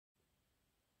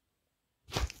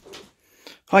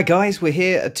Hi guys, we're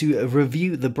here to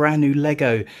review the brand new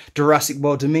Lego Jurassic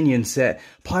World Dominion set,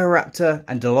 Pyroraptor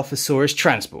and Dilophosaurus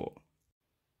Transport.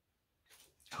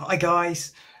 Hi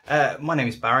guys, my name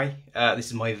is Barry. This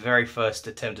is my very first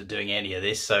attempt at doing any of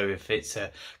this, so if it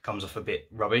comes off a bit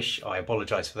rubbish, I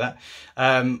apologise for that.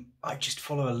 I just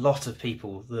follow a lot of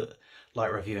people that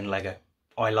like reviewing Lego.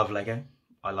 I love Lego,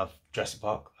 I love Jurassic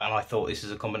Park, and I thought this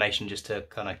is a combination just to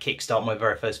kind of kickstart my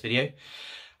very first video.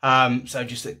 So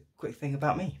just a quick thing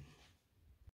about me.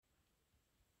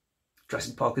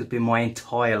 Jurassic Park has been my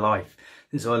entire life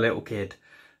since I was a little kid.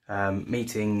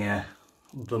 Meeting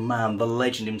the man, the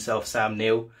legend himself, Sam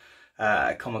Neill,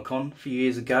 at Comic-Con a few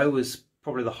years ago was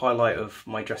probably the highlight of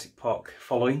my Jurassic Park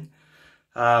following.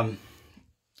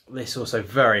 This also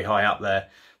very high up there.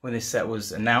 When this set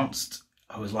was announced,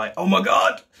 I was like, oh my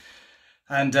god!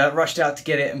 And rushed out to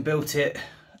get it and built it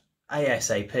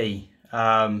ASAP.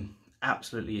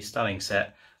 Absolutely a stunning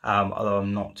set, although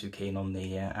I'm not too keen on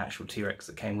the actual T-Rex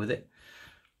that came with it.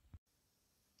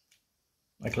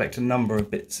 I collect a number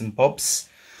of bits and bobs.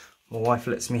 My wife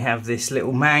lets me have this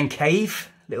little man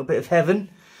cave, a little bit of heaven,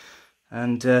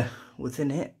 and within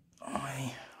it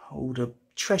I hold a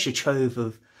treasure trove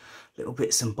of little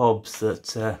bits and bobs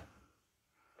that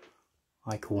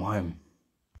I call home.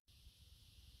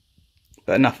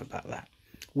 But enough about that.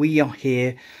 We are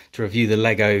here to review the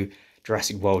Lego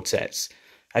Jurassic World sets.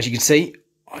 As you can see,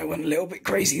 I went a little bit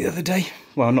crazy the other day.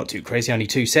 Well, not too crazy, only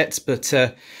 2 sets, but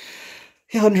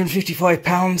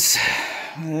 £155.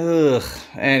 Ugh.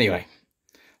 Anyway,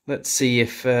 let's see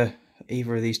if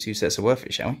either of these 2 sets are worth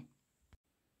it, shall we?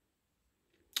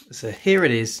 So here it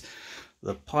is,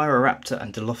 the Pyroraptor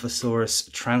and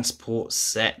Dilophosaurus Transport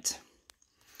set.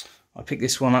 I picked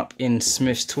this one up in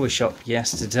Smith's Toy Shop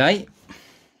yesterday.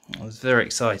 I was very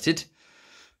excited,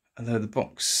 although the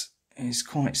box is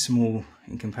quite small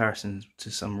in comparison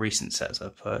to some recent sets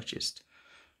I've purchased.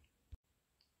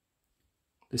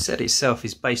 The set itself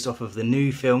is based off of the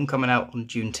new film coming out on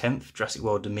June 10th, Jurassic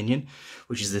World Dominion,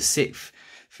 which is the 6th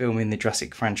film in the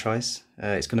Jurassic franchise.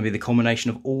 It's going to be the culmination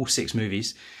of all 6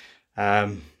 movies.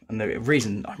 And the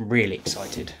reason I'm really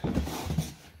excited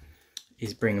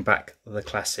is bringing back the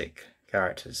classic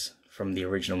characters from the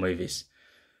original movies.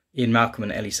 Ian Malcolm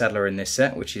and Ellie Sattler in this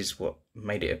set, which is what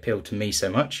made it appeal to me so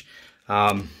much.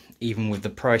 Even with the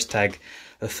price tag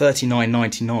of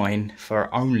 $39.99 for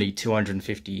only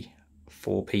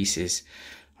 254 pieces.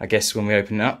 I guess when we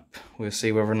open it up, we'll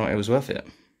see whether or not it was worth it.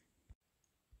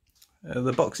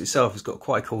 The box itself has got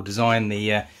quite a cool design.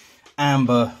 The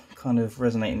amber kind of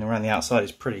resonating around the outside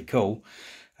is pretty cool.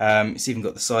 It's even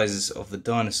got the sizes of the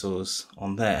dinosaurs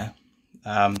on there.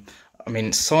 I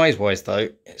mean, size-wise though,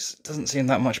 it doesn't seem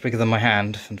that much bigger than my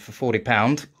hand, and for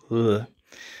 £40, ugh.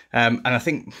 And I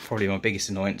think probably my biggest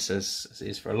annoyance, as it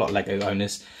is for a lot of Lego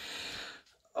owners,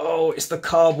 oh, it's the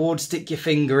cardboard, stick your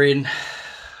finger in.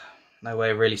 No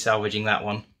way of really salvaging that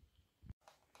one.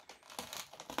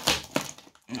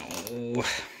 Oh.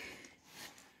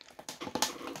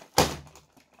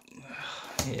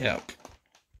 Yep.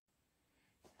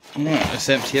 Right, let's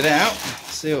empty it out,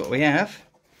 see what we have.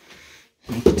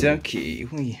 Okie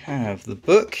dokie, we have the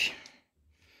book,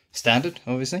 standard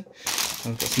obviously.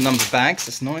 We've got some numbered bags,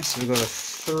 that's nice. We've got a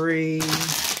 3, a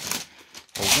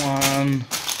 1,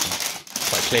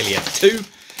 quite clearly a 2.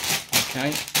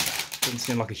 Okay, doesn't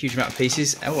seem like a huge amount of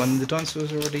pieces. Oh, and the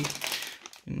dinosaurs are already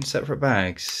in separate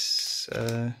bags.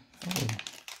 Oh,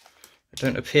 they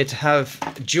don't appear to have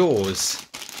jaws.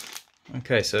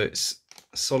 Okay, so it's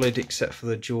solid except for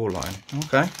the jawline.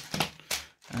 Okay.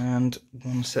 And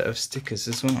 1 set of stickers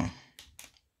as well.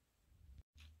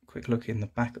 Quick look in the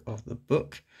back of the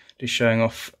book, just showing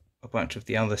off a bunch of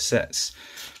the other sets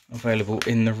available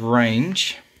in the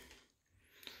range.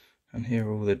 And here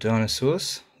are all the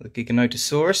dinosaurs. The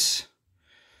Giganotosaurus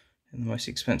in the most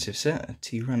expensive set, a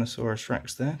Tyrannosaurus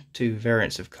Rex there, 2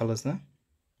 variants of colours there.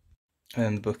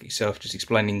 And the book itself just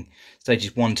explaining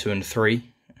stages 1, 2 and 3.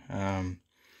 Not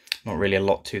really a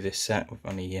lot to this set with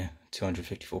only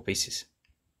 254 pieces.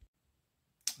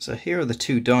 So here are the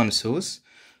 2 dinosaurs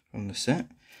from the set.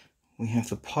 We have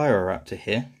the Pyroraptor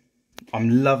here.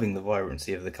 I'm loving the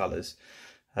vibrancy of the colours.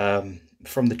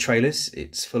 From the trailers,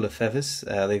 it's full of feathers.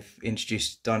 They've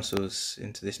introduced dinosaurs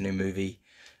into this new movie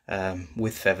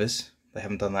with feathers. They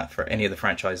haven't done that for any of the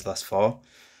franchise thus far.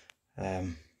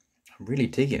 I'm really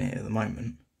digging it at the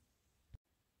moment.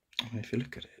 And if you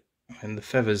look at it, and the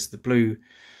feathers, the blue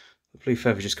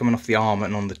feathers just coming off the arm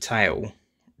and on the tail,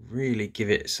 really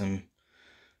give it some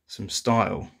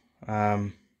style.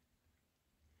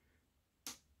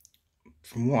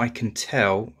 From what I can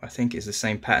tell, I think it's the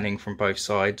same patterning from both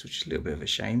sides, which is a little bit of a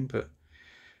shame, but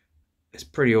it's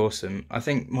pretty awesome. I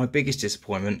think my biggest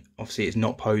disappointment, obviously, it's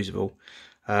not posable.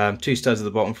 2 studs at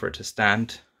the bottom for it to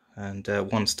stand, and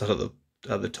 1 stud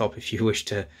at the top if you wish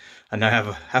to, I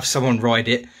know, have someone ride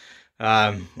it.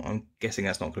 I'm guessing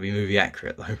that's not going to be movie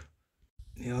accurate though.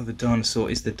 The other dinosaur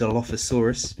is the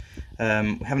Dilophosaurus.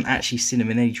 We haven't actually seen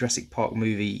him in any Jurassic Park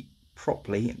movie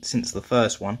properly since the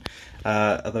first one,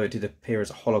 although it did appear as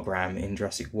a hologram in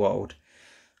Jurassic World.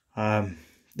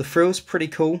 The frill's pretty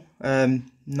cool,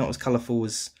 not as colourful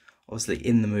as obviously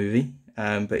in the movie,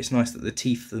 but it's nice that the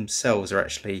teeth themselves are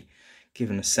actually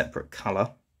given a separate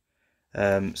colour,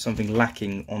 something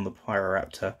lacking on the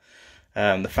Pyroraptor.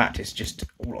 The fact it's just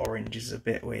all orange is a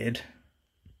bit weird.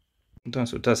 The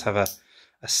dinosaur does have a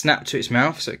snap to its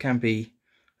mouth, so it can be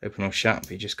open or shut,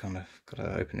 but you just kind of got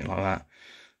to open it like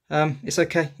that. It's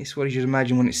okay, it's what you should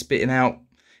imagine when it's spitting out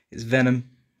its venom,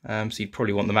 so you'd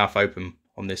probably want the mouth open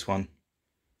on this one.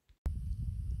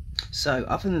 So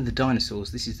other than the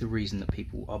dinosaurs, this is the reason that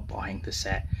people are buying the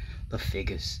set, the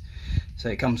figures. So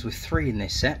it comes with 3 in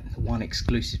this set, 1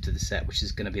 exclusive to the set, which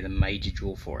is going to be the major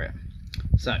draw for it.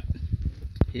 So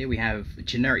here we have a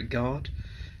generic guard,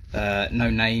 no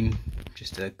name,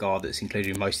 just a guard that's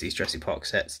included in most of these Jurassic Park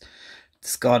sets.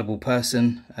 Discardable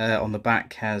person on the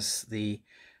back has the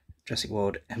Jurassic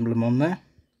World emblem on there,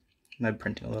 no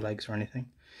printing on the legs or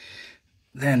anything.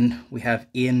 Then we have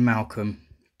Ian Malcolm,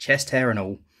 chest hair and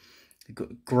all. They've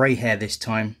got grey hair this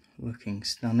time, looking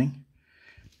stunning.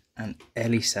 And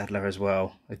Ellie Sattler as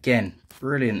well. Again,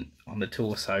 brilliant on the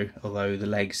torso, although the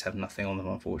legs have nothing on them,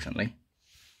 unfortunately.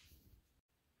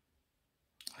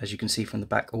 As you can see from the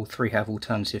back, all 3 have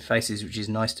alternative faces, which is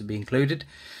nice to be included.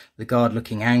 The guard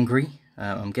looking angry.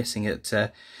 I'm guessing at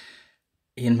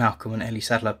Ian Malcolm and Ellie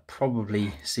Sattler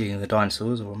probably stealing the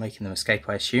dinosaurs or making them escape,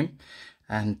 I assume.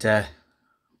 And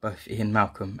both Ian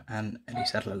Malcolm and Ellie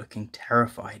Sattler looking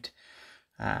terrified,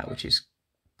 which is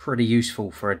pretty useful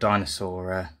for a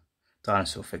dinosaur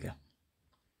figure.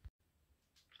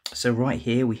 So right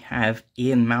here we have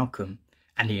Ian Malcolm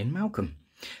and Ian Malcolm.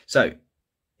 So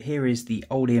here is the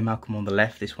old Ian Malcolm on the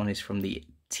left. This one is from the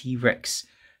T-Rex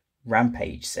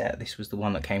Rampage set. This was the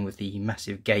one that came with the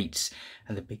massive gates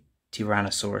and the big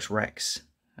Tyrannosaurus Rex.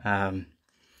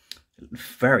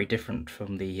 Very different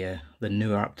from the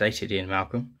newer updated Ian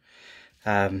Malcolm.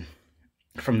 From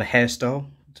the hairstyle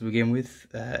to begin with,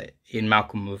 Ian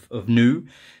Malcolm of new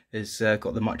has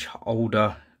got the much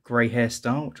older grey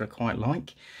hairstyle, which I quite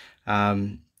like.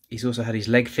 He's also had his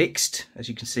leg fixed. As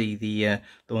you can see, the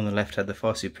one on the left had the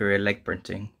far superior leg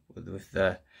printing with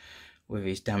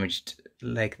his damaged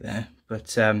leg there.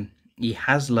 But he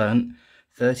has learnt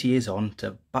 30 years on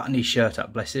to button his shirt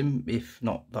up, bless him, if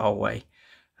not the whole way.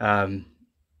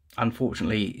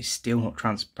 Unfortunately, it's still not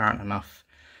transparent enough.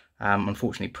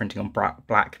 Unfortunately, printing on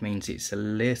black means it's a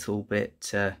little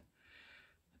bit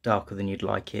darker than you'd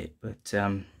like it. But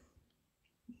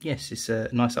yes, it's a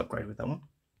nice upgrade with that one.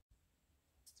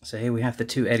 So here we have the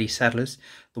 2 Ellie Sattlers.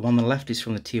 The one on the left is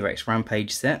from the T-Rex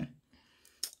Rampage set.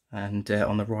 And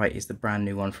on the right is the brand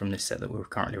new one from this set that we're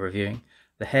currently reviewing.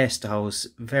 The hairstyle's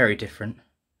very different.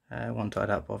 One tied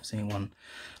up, obviously, one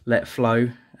let flow.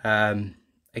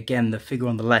 Again, the figure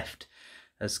on the left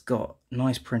has got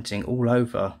nice printing all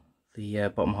over the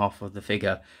bottom half of the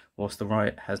figure, whilst the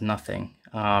right has nothing.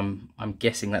 I'm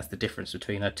guessing that's the difference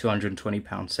between a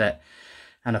 £220 set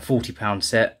and a £40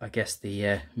 set. I guess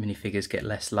the minifigures get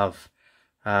less love.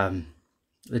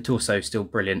 The torso is still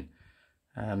brilliant.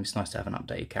 It's nice to have an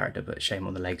updated character, but shame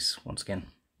on the legs once again.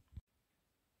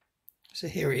 So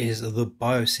here it is, the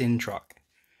Biosyn truck.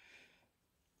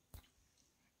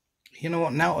 You know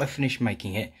what, now I finished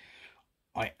making it,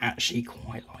 I actually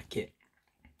quite like it.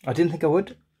 I didn't think I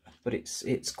would, but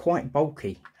it's quite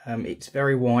bulky. It's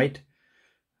very wide.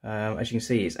 As you can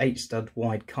see, it's 8 stud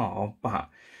wide car, but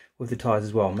with the tyres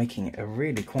as well, making it a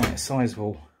really quite a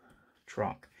sizable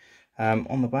truck.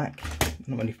 On the back,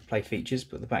 not many play features,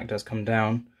 but the back does come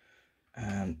down,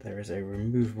 and there is a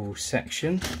removable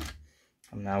section.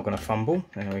 I'm now going to fumble.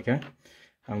 There we go.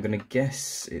 I'm going to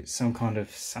guess it's some kind of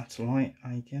satellite,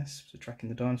 I guess, for tracking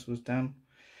the dinosaurs down.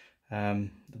 The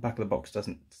back of the box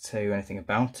doesn't tell you anything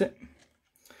about it.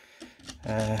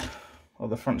 Well,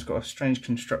 the front's got a strange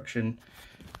construction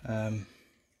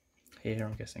here.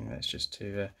 I'm guessing that's just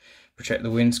to protect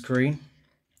the windscreen.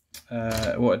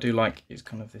 What I do like is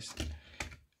kind of this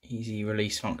easy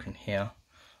release function here.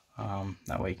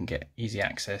 That way you can get easy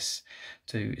access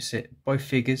to sit both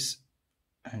figures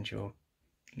and your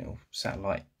little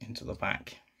satellite into the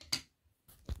back.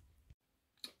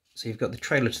 So you've got the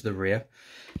trailer to the rear.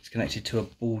 It's connected to a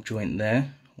ball joint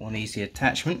there, one easy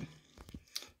attachment.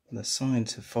 The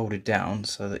sides have folded down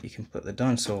so that you can put the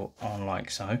dinosaur on like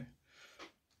so.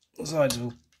 the sides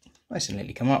will nice and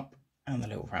neatly come up, and the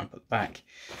little ramp at the back.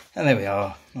 And there we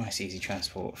are, nice easy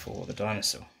transport for the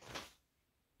dinosaur.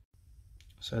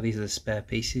 So these are the spare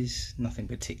pieces, nothing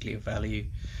particularly of value.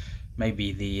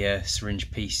 Maybe the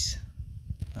syringe piece,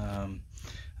 and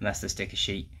that's the sticker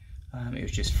sheet. It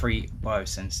was just 3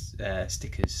 Biosense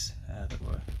stickers that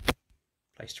were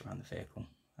placed around the vehicle.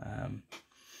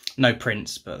 No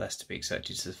prints, but that's to be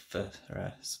expected for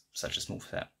such a small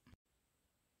set.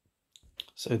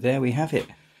 So there we have it,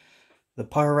 the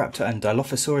Pyroraptor and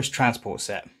Dilophosaurus transport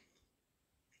set.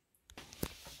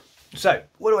 So,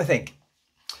 what do I think?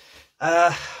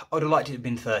 I would have liked it to have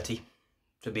been 30,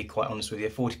 to be quite honest with you.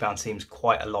 £40 seems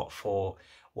quite a lot for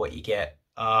what you get.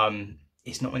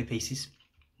 It's not many pieces,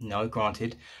 no,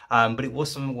 granted, but it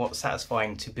was somewhat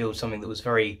satisfying to build something that was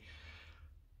very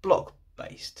block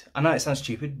based. I know it sounds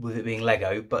stupid with it being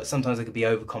Lego, but sometimes it could be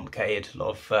overcomplicated, a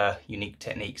lot of unique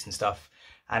techniques and stuff,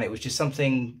 and it was just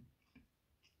something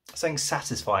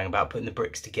satisfying about putting the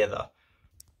bricks together.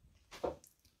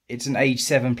 It's an age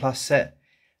 7+ set,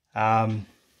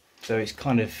 so it's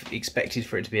kind of expected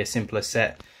for it to be a simpler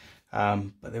set,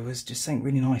 but there was just something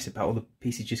really nice about all the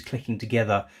pieces just clicking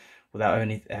together without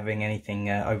having anything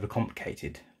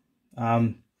overcomplicated.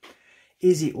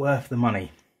 Is it worth the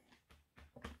money?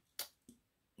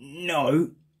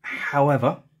 No.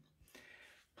 However,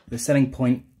 the selling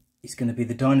point is going to be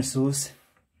the dinosaurs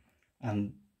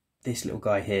and this little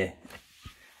guy here.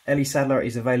 Ellie Sattler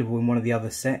is available in one of the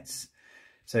other sets,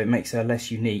 so it makes her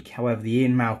less unique. However, the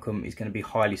Ian Malcolm is going to be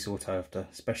highly sought after,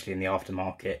 especially in the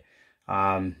aftermarket.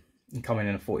 And coming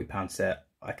in a £40 set,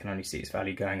 I can only see its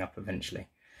value going up eventually.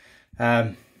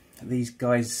 These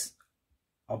guys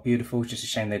are beautiful, it's just a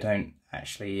shame they don't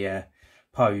actually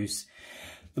pose.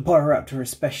 The Pyroraptor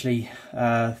especially,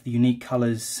 the unique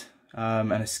colours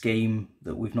and a scheme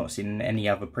that we've not seen in any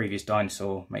other previous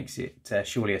dinosaur makes it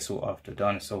surely a sought after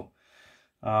dinosaur.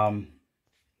 I'm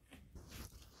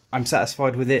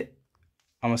satisfied with it.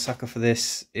 I'm a sucker for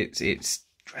this. It's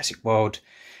Jurassic World,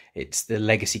 it's the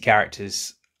legacy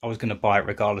characters. I was going to buy it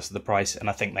regardless of the price, and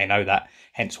I think they know that,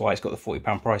 hence why it's got the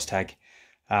 £40 price tag.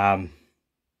 But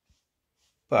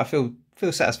I feel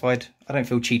satisfied. I don't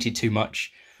feel cheated too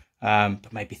much,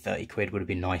 but maybe 30 quid would have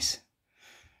been nice.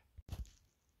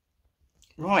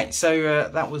 Right, so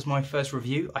that was my first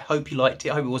review. I hope you liked it.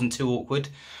 I hope it wasn't too awkward.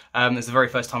 It's the very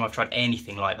first time I've tried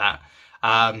anything like that.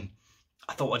 I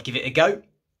thought I'd give it a go.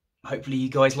 Hopefully you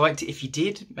guys liked it. If you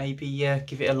did, maybe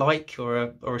give it a like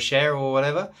or a share or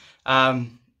whatever.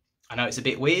 I know it's a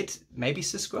bit weird. Maybe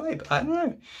subscribe. I don't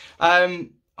know.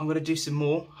 I'm going to do some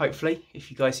more, hopefully, if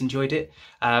you guys enjoyed it.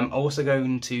 I'm also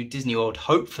going to Disney World,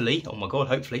 hopefully. Oh my God,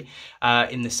 hopefully.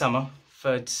 In the summer.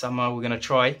 3rd summer, we're going to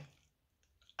try.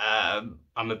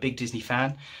 I'm a big Disney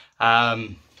fan.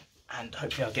 And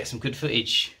hopefully I'll get some good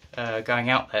footage going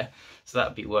out there. So that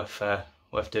would be worth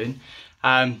doing.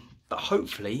 But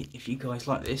hopefully, if you guys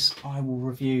like this, I will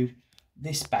review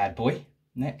this bad boy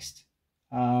next.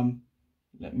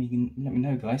 Let me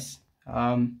know, guys.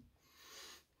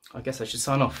 I guess I should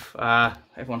sign off.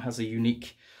 Everyone has a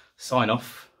unique sign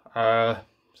off.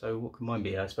 So what can mine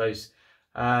be, I suppose?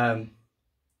 I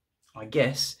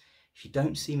guess if you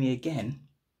don't see me again,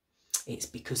 it's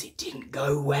because it didn't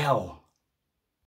go well.